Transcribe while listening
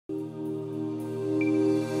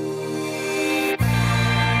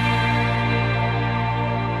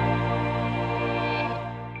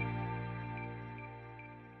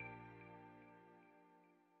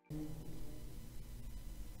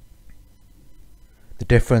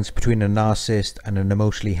difference between a narcissist and an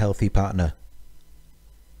emotionally healthy partner.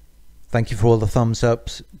 Thank you for all the thumbs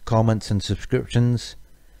ups, comments and subscriptions.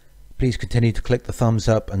 Please continue to click the thumbs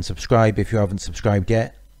up and subscribe if you haven't subscribed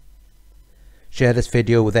yet. Share this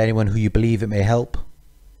video with anyone who you believe it may help.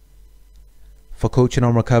 For coaching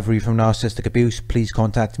on recovery from narcissistic abuse, please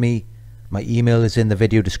contact me. My email is in the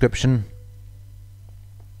video description.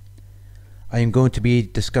 I am going to be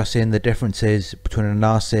discussing the differences between a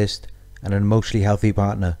narcissist and an emotionally healthy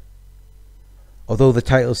partner. Although the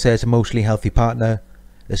title says emotionally healthy partner,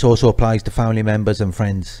 this also applies to family members and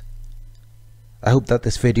friends. I hope that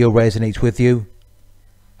this video resonates with you,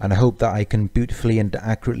 and I hope that I can beautifully and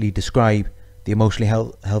accurately describe the emotionally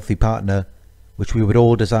healthy partner which we would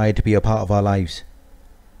all desire to be a part of our lives.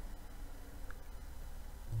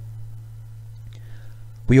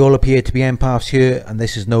 We all appear to be empaths here, and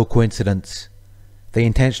this is no coincidence. They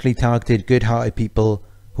intentionally targeted good-hearted people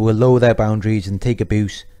who will lower their boundaries and take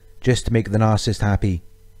abuse just to make the narcissist happy.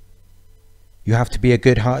 You have to be a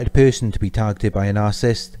good-hearted person to be targeted by a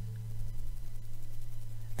narcissist.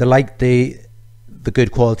 They liked the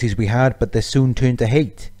good qualities we had, but they soon turned to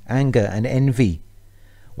hate, anger and envy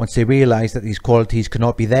once they realized that these qualities could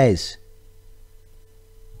not be theirs.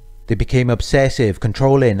 They became obsessive,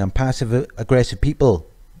 controlling and passive-aggressive people.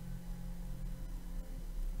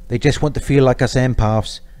 They just want to feel like us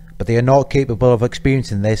empaths, but they are not capable of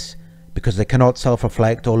experiencing this because they cannot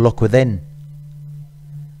self-reflect or look within.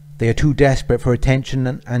 They are too desperate for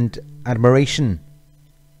attention and admiration.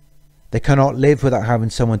 They cannot live without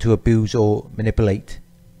having someone to abuse or manipulate.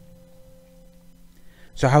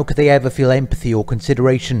 So how could they ever feel empathy or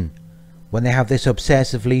consideration when they have this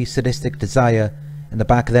obsessively sadistic desire in the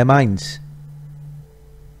back of their minds?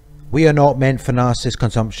 We are not meant for narcissist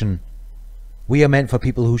consumption. We are meant for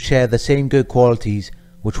people who share the same good qualities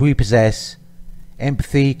which we possess: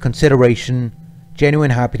 empathy, consideration,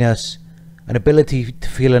 genuine happiness, an ability to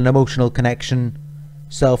feel an emotional connection,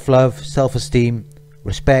 self-love, self-esteem,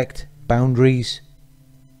 respect, boundaries.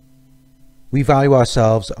 We value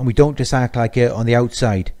ourselves, and we don't just act like it on the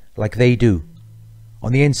outside like they do.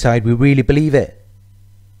 On the inside we really believe it.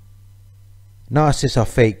 Narcissists are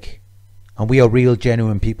fake and we are real,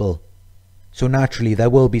 genuine people, so naturally there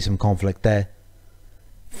will be some conflict there.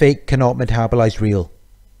 Fake cannot metabolize real,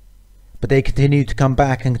 but they continue to come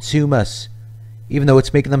back and consume us even though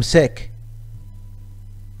it's making them sick.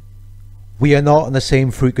 We are not on the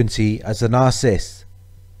same frequency as the narcissists.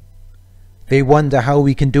 They wonder how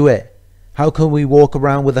we can do it. How can we walk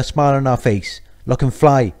around with a smile on our face, looking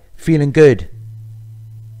fly, feeling good?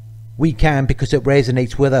 We can because it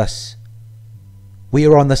resonates with us. We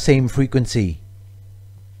are on the same frequency.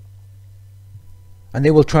 And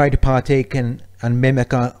they will try to partake in and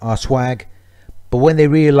mimic our swag, but when they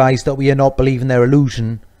realize that we are not believing their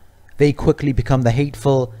illusion, they quickly become the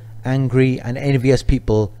hateful, angry and envious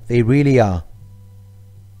people they really are.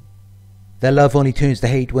 Their love only turns to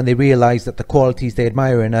hate when they realize that the qualities they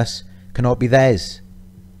admire in us cannot be theirs.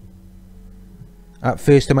 At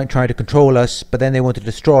first they might try to control us, but then they want to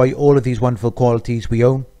destroy all of these wonderful qualities we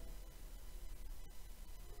own.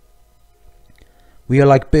 We are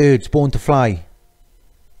like birds born to fly,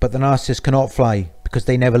 but the narcissists cannot fly because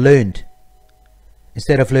they never learned.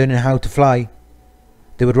 Instead of learning how to fly,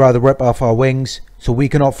 they would rather rip off our wings so we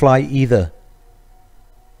cannot fly either.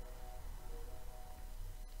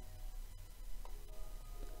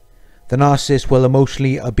 The narcissist will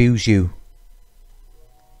emotionally abuse you.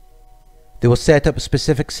 They will set up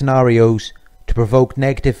specific scenarios to provoke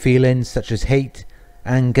negative feelings such as hate,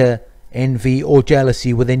 anger, envy or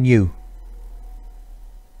jealousy within you.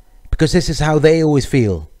 Because this is how they always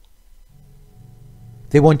feel.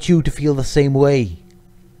 They want you to feel the same way.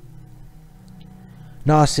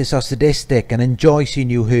 Narcissists are sadistic and enjoy seeing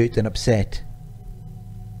you hurt and upset.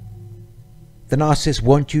 The narcissists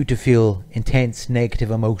want you to feel intense negative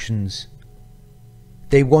emotions.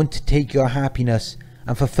 They want to take your happiness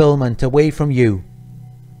and fulfillment away from you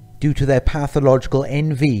due to their pathological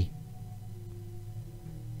envy.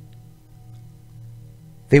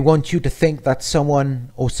 They want you to think that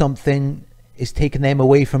someone or something is taking them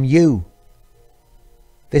away from you.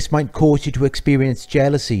 This might cause you to experience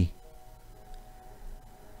jealousy.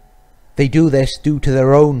 They do this due to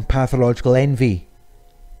their own pathological envy,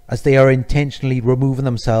 as they are intentionally removing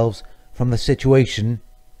themselves from the situation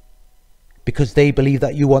because they believe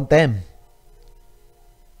that you want them.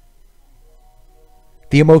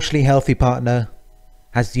 The emotionally healthy partner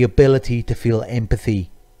has the ability to feel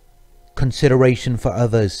empathy, consideration for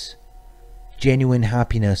others, genuine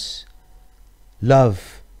happiness,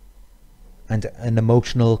 love, and an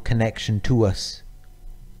emotional connection to us.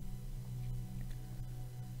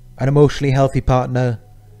 An emotionally healthy partner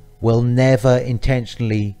will never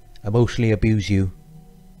intentionally emotionally abuse you.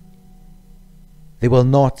 They will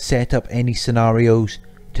not set up any scenarios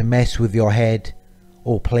to mess with your head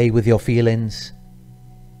or play with your feelings.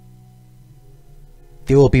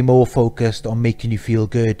 They will be more focused on making you feel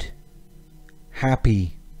good,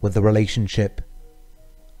 happy with the relationship.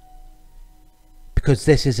 Because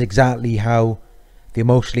this is exactly how the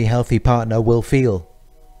emotionally healthy partner will feel.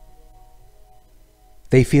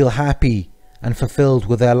 They feel happy and fulfilled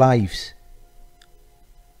with their lives.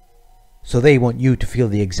 So they want you to feel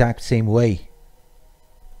the exact same way.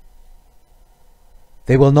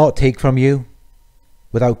 They will not take from you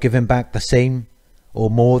without giving back the same or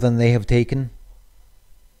more than they have taken.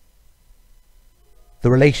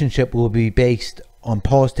 The relationship will be based on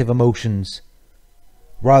positive emotions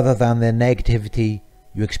rather than the negativity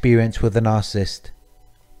you experience with the narcissist.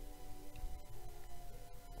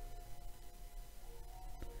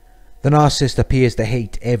 The narcissist appears to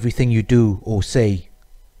hate everything you do or say,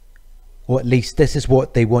 or at least this is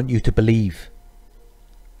what they want you to believe.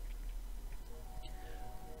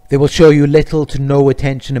 They will show you little to no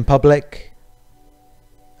attention in public,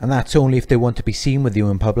 and that's only if they want to be seen with you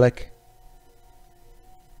in public.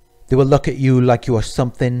 They will look at you like you are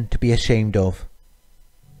something to be ashamed of.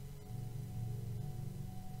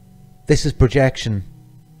 This is projection.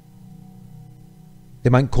 They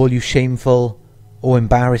might call you shameful or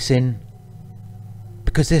embarrassing,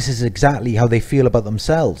 because this is exactly how they feel about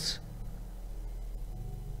themselves.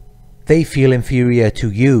 They feel inferior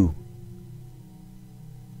to you,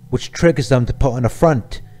 which triggers them to put on a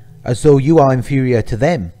front as though you are inferior to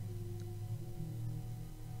them.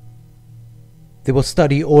 They will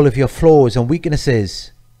study all of your flaws and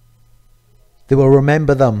weaknesses. They will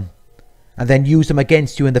remember them and then use them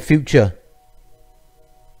against you in the future.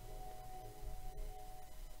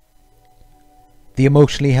 The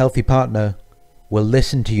emotionally healthy partner will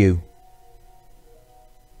listen to you.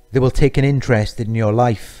 They will take an interest in your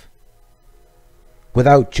life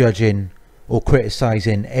without judging or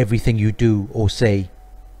criticizing everything you do or say.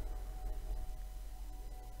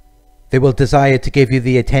 They will desire to give you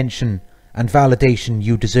the attention and validation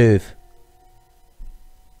you deserve.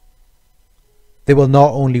 They will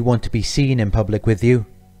not only want to be seen in public with you,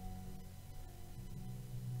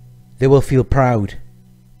 they will feel proud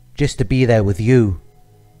just to be there with you.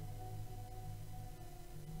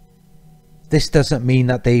 This doesn't mean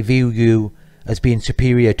that they view you as being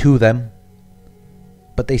superior to them,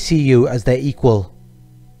 but they see you as their equal.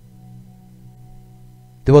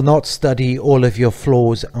 They will not study all of your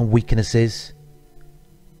flaws and weaknesses,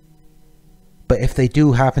 but if they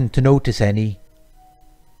do happen to notice any,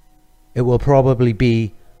 it will probably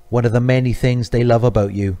be one of the many things they love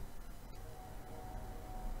about you.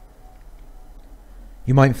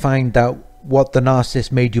 You might find that what the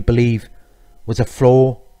narcissist made you believe was a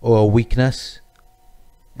flaw or a weakness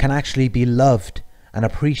can actually be loved and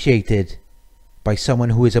appreciated by someone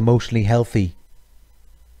who is emotionally healthy.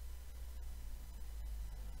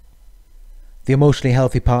 The emotionally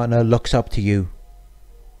healthy partner looks up to you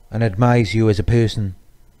and admires you as a person.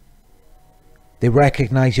 They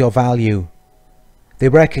recognize your value. They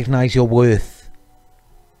recognize your worth.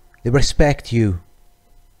 They respect you.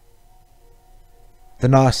 The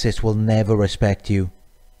narcissist will never respect you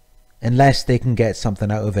unless they can get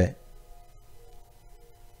something out of it.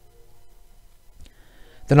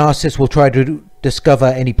 The narcissist will try to discover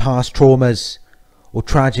any past traumas or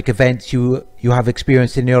tragic events you have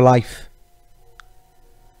experienced in your life.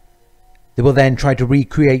 They will then try to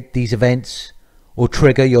recreate these events or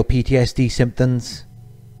trigger your PTSD symptoms.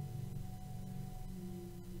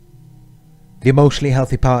 The emotionally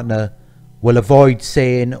healthy partner will avoid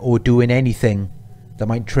saying or doing anything that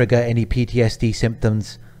might trigger any PTSD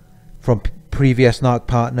symptoms from previous narc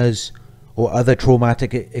partners or other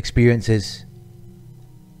traumatic experiences.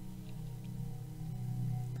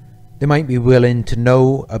 They might be willing to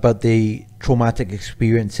know about the traumatic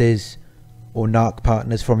experiences or narc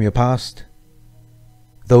partners from your past,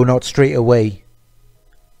 though not straight away.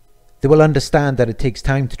 They will understand that it takes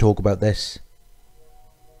time to talk about this,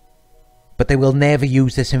 but they will never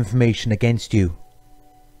use this information against you.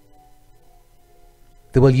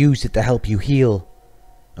 They will use it to help you heal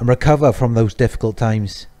and recover from those difficult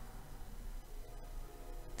times.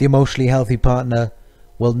 The emotionally healthy partner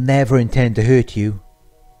will never intend to hurt you.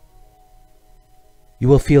 You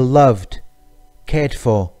will feel loved, cared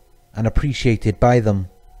for, and appreciated by them.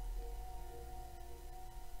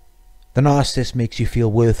 The narcissist makes you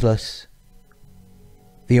feel worthless.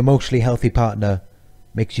 The emotionally healthy partner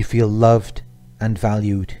makes you feel loved and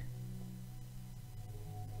valued.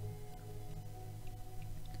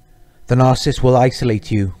 The narcissist will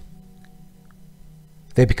isolate you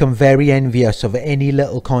They become very envious of any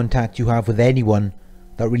little contact you have with anyone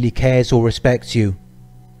that really cares or respects you.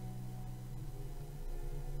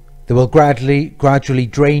 They will gradually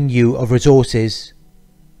drain you of resources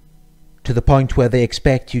to the point where they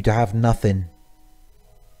expect you to have nothing.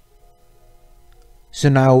 So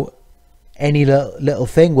now any little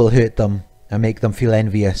thing will hurt them and make them feel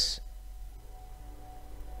envious.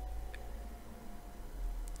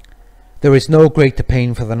 There is no greater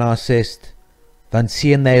pain for the narcissist than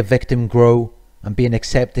seeing their victim grow and being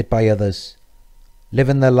accepted by others,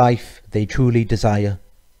 living the life they truly desire.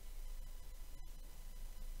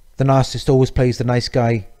 The narcissist always plays the nice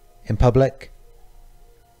guy in public,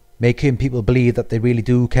 making people believe that they really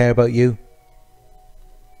do care about you.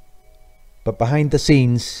 But behind the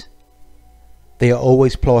scenes, they are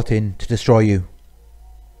always plotting to destroy you.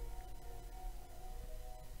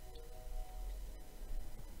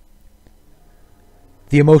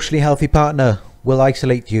 The emotionally healthy partner will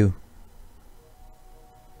isolate you.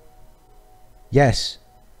 Yes,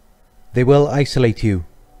 they will isolate you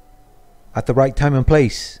at the right time and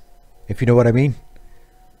place, if you know what I mean.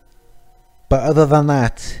 But other than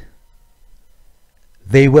that,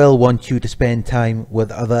 they will want you to spend time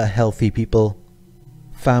with other healthy people,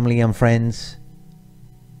 family and friends.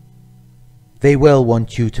 They will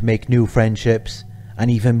want you to make new friendships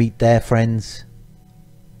and even meet their friends.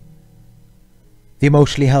 The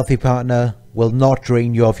emotionally healthy partner will not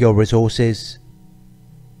drain you of your resources.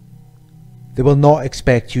 They will not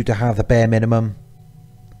expect you to have the bare minimum.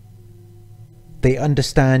 They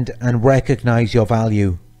understand and recognize your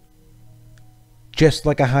value. Just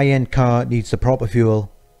like a high-end car needs the proper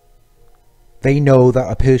fuel, they know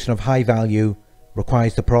that a person of high value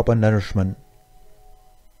requires the proper nourishment.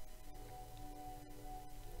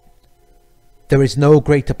 There is no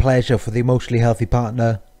greater pleasure for the emotionally healthy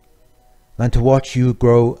partner than to watch you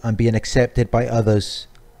grow and being accepted by others,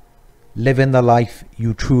 living the life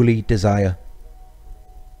you truly desire.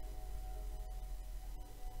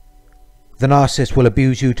 The narcissist will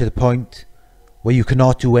abuse you to the point where you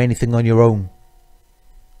cannot do anything on your own.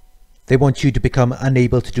 They want you to become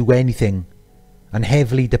unable to do anything and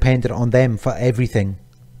heavily dependent on them for everything.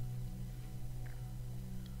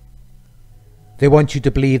 They want you to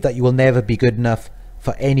believe that you will never be good enough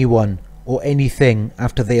for anyone or anything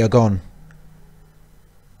after they are gone.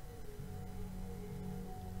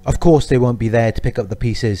 Of course they won't be there to pick up the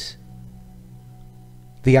pieces,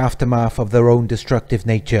 the aftermath of their own destructive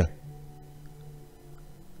nature.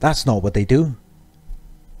 That's not what they do.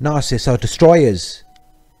 Narcissists are destroyers.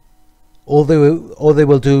 All they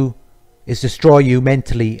will do is destroy you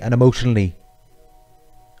mentally and emotionally.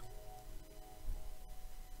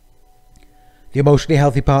 The emotionally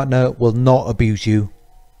healthy partner will not abuse you.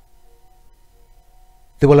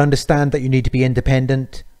 They will understand that you need to be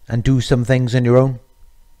independent and do some things on your own.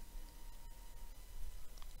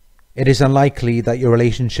 It is unlikely that your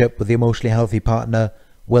relationship with the emotionally healthy partner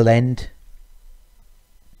will end.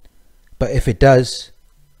 But if it does,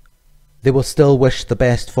 they will still wish the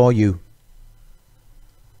best for you.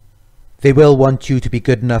 They will want you to be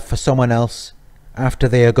good enough for someone else after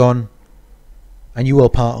they are gone, and you will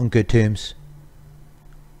part on good terms.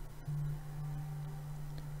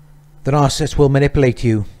 The narcissist will manipulate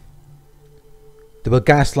you. They will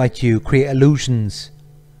gaslight you, create illusions,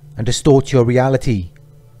 and distort your reality.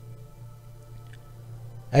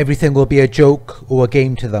 Everything will be a joke or a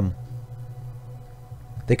game to them.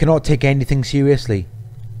 They cannot take anything seriously.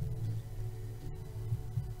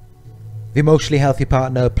 The emotionally healthy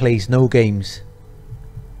partner plays no games.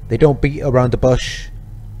 They don't beat around the bush.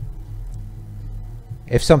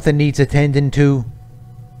 If something needs attending to,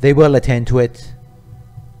 they will attend to it.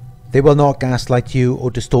 They will not gaslight you or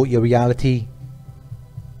distort your reality.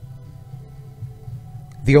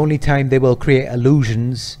 The only time they will create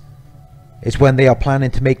illusions is when they are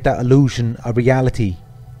planning to make that illusion a reality.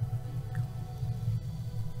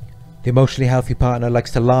 The emotionally healthy partner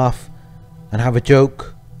likes to laugh and have a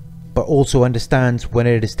joke, but also understands when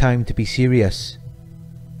it is time to be serious.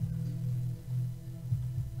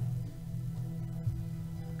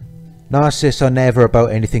 Narcissists are never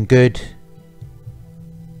about anything good,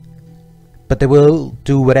 but they will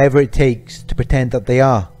do whatever it takes to pretend that they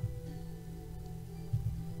are.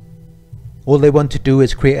 All they want to do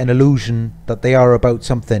is create an illusion that they are about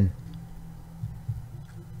something.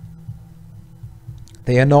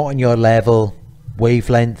 They are not on your level,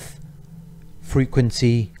 wavelength,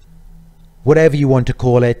 frequency, whatever you want to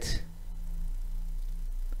call it.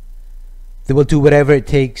 They will do whatever it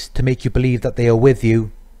takes to make you believe that they are with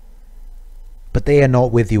you, but they are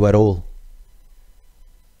not with you at all.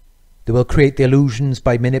 They will create the illusions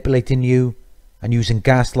by manipulating you and using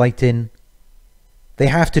gaslighting. They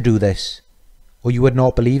have to do this, or you would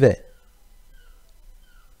not believe it.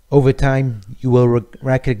 Over time, you will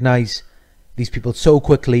recognize these people so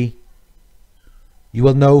quickly. You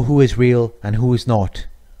will know who is real and who is not.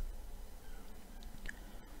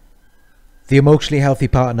 The emotionally healthy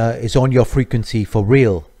partner is on your frequency for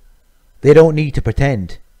real. They don't need to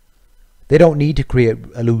pretend. They don't need to create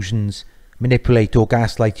illusions, manipulate or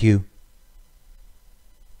gaslight you.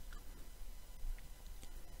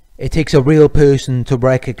 It takes a real person to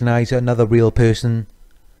recognize another real person,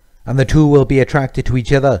 and the two will be attracted to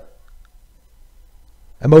each other.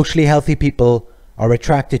 Emotionally healthy people are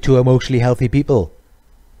attracted to emotionally healthy people.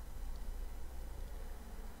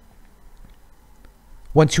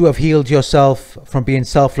 Once you have healed yourself from being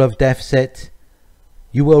self-love deficit,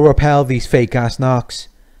 you will repel these fake-ass narcs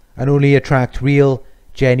and only attract real,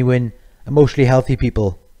 genuine, emotionally healthy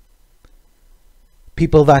people.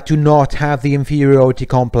 People that do not have the inferiority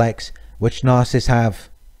complex which narcissists have.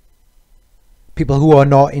 People who are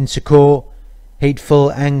not insecure,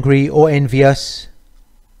 hateful, angry or envious.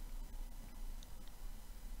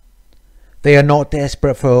 They are not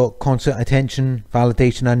desperate for constant attention,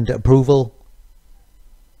 validation and approval.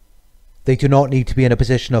 They do not need to be in a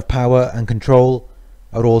position of power and control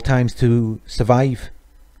at all times to survive.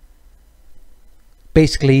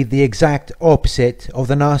 Basically, the exact opposite of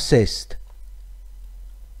the narcissist.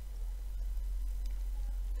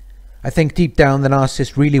 I think deep down the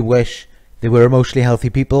narcissists really wish they were emotionally healthy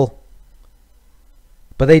people.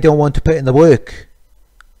 But they don't want to put in the work.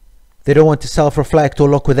 They don't want to self-reflect or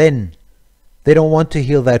look within. They don't want to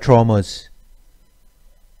heal their traumas.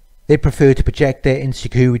 They prefer to project their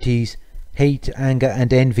insecurities, hate, anger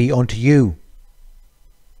and envy onto you.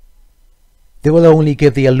 They will only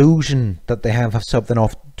give the illusion that they have something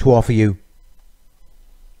to offer you.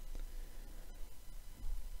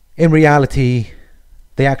 In reality,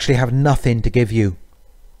 they actually have nothing to give you,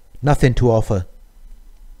 nothing to offer.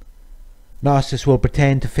 Narcissists will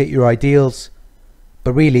pretend to fit your ideals,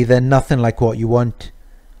 but really they're nothing like what you want,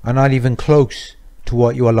 and not even close to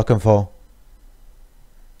what you are looking for.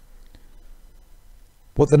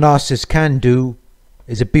 What the narcissist can do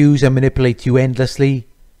is abuse and manipulate you endlessly,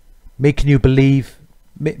 making you believe,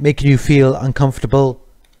 making you feel uncomfortable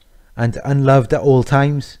and unloved at all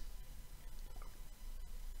times.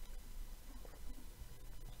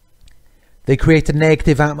 They create a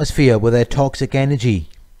negative atmosphere with their toxic energy.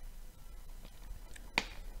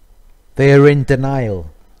 They are in denial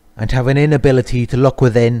and have an inability to look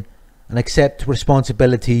within and accept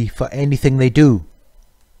responsibility for anything they do.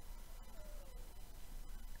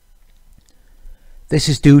 This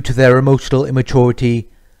is due to their emotional immaturity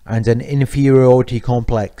and an inferiority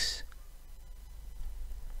complex.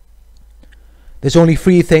 There's only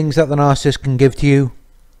 3 things that the narcissist can give to you.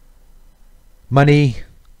 Money.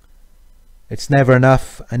 It's never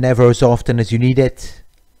enough and never as often as you need it.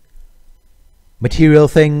 Material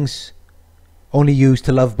things, only used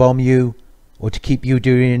to love bomb you or to keep you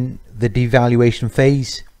during the devaluation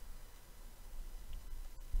phase.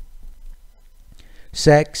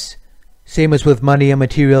 Sex, same as with money and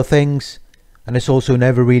material things, and it's also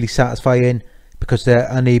never really satisfying because they're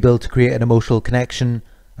unable to create an emotional connection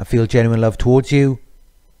and feel genuine love towards you.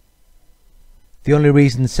 The only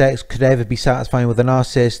reason sex could ever be satisfying with a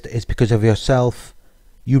narcissist is because of yourself.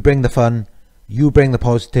 You bring the fun, you bring the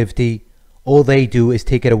positivity. All they do is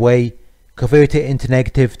take it away, convert it into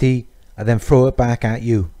negativity, and then throw it back at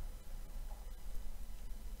you.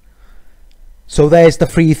 So there's the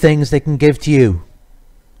 3 things they can give to you.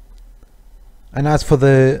 And as for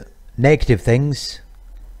the negative things,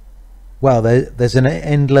 well, there's an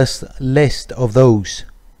endless list of those.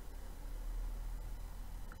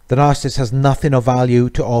 The narcissist has nothing of value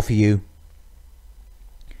to offer you.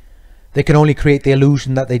 They can only create the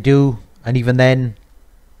illusion that they do, and even then,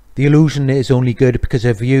 the illusion is only good because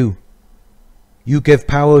of you. You give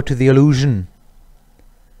power to the illusion.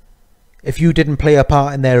 If you didn't play a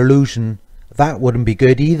part in their illusion, that wouldn't be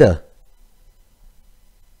good either.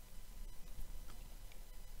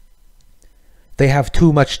 They have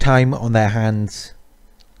too much time on their hands.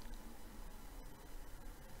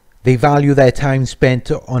 They value their time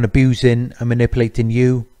spent on abusing and manipulating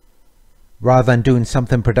you, rather than doing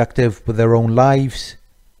something productive with their own lives.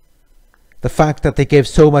 The fact that they give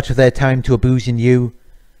so much of their time to abusing you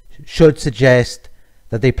should suggest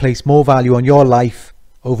that they place more value on your life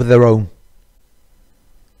over their own.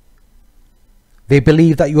 They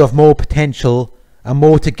believe that you have more potential and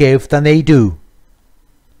more to give than they do.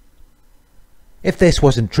 If this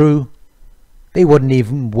wasn't true, they wouldn't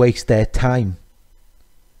even waste their time.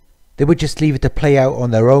 They would just leave it to play out on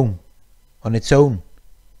their own, on its own.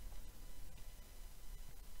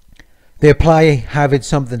 They apply having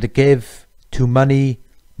something to give to money,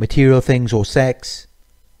 material things or sex,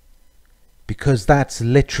 because that's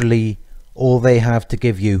literally all they have to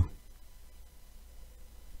give you.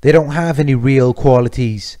 They don't have any real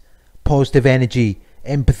qualities, positive energy,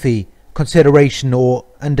 empathy, consideration or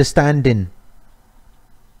understanding.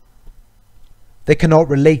 They cannot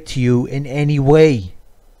relate to you in any way.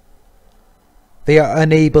 They are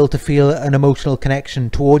unable to feel an emotional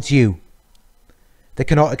connection towards you. They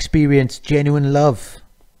cannot experience genuine love.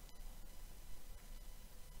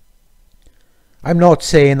 I'm not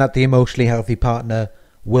saying that the emotionally healthy partner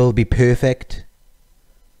will be perfect.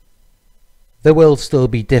 There will still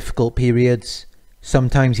be difficult periods,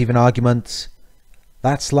 sometimes even arguments.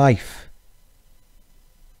 That's life.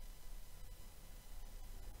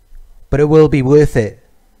 But it will be worth it.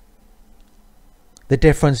 The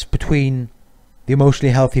difference between the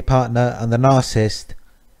emotionally healthy partner and the narcissist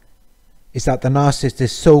is that the narcissist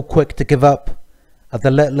is so quick to give up at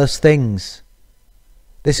the littlest things.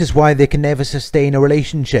 This is why they can never sustain a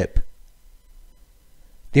relationship.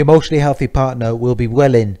 The emotionally healthy partner will be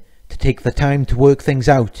willing to take the time to work things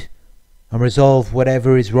out and resolve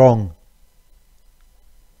whatever is wrong.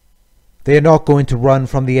 They are not going to run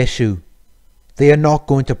from the issue. They are not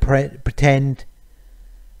going to pretend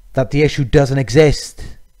that the issue doesn't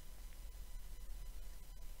exist.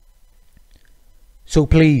 So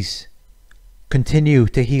please, continue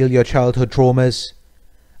to heal your childhood traumas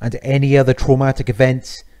and any other traumatic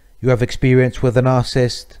events you have experienced with a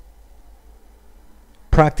narcissist.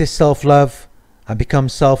 Practice self-love and become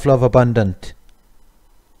self-love abundant.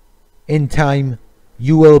 In time,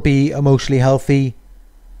 you will be emotionally healthy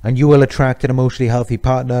and you will attract an emotionally healthy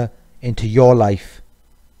partner into your life.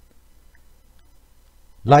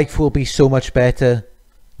 Life will be so much better,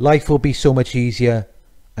 life will be so much easier,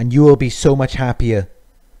 and you will be so much happier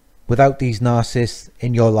without these narcissists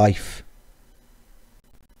in your life.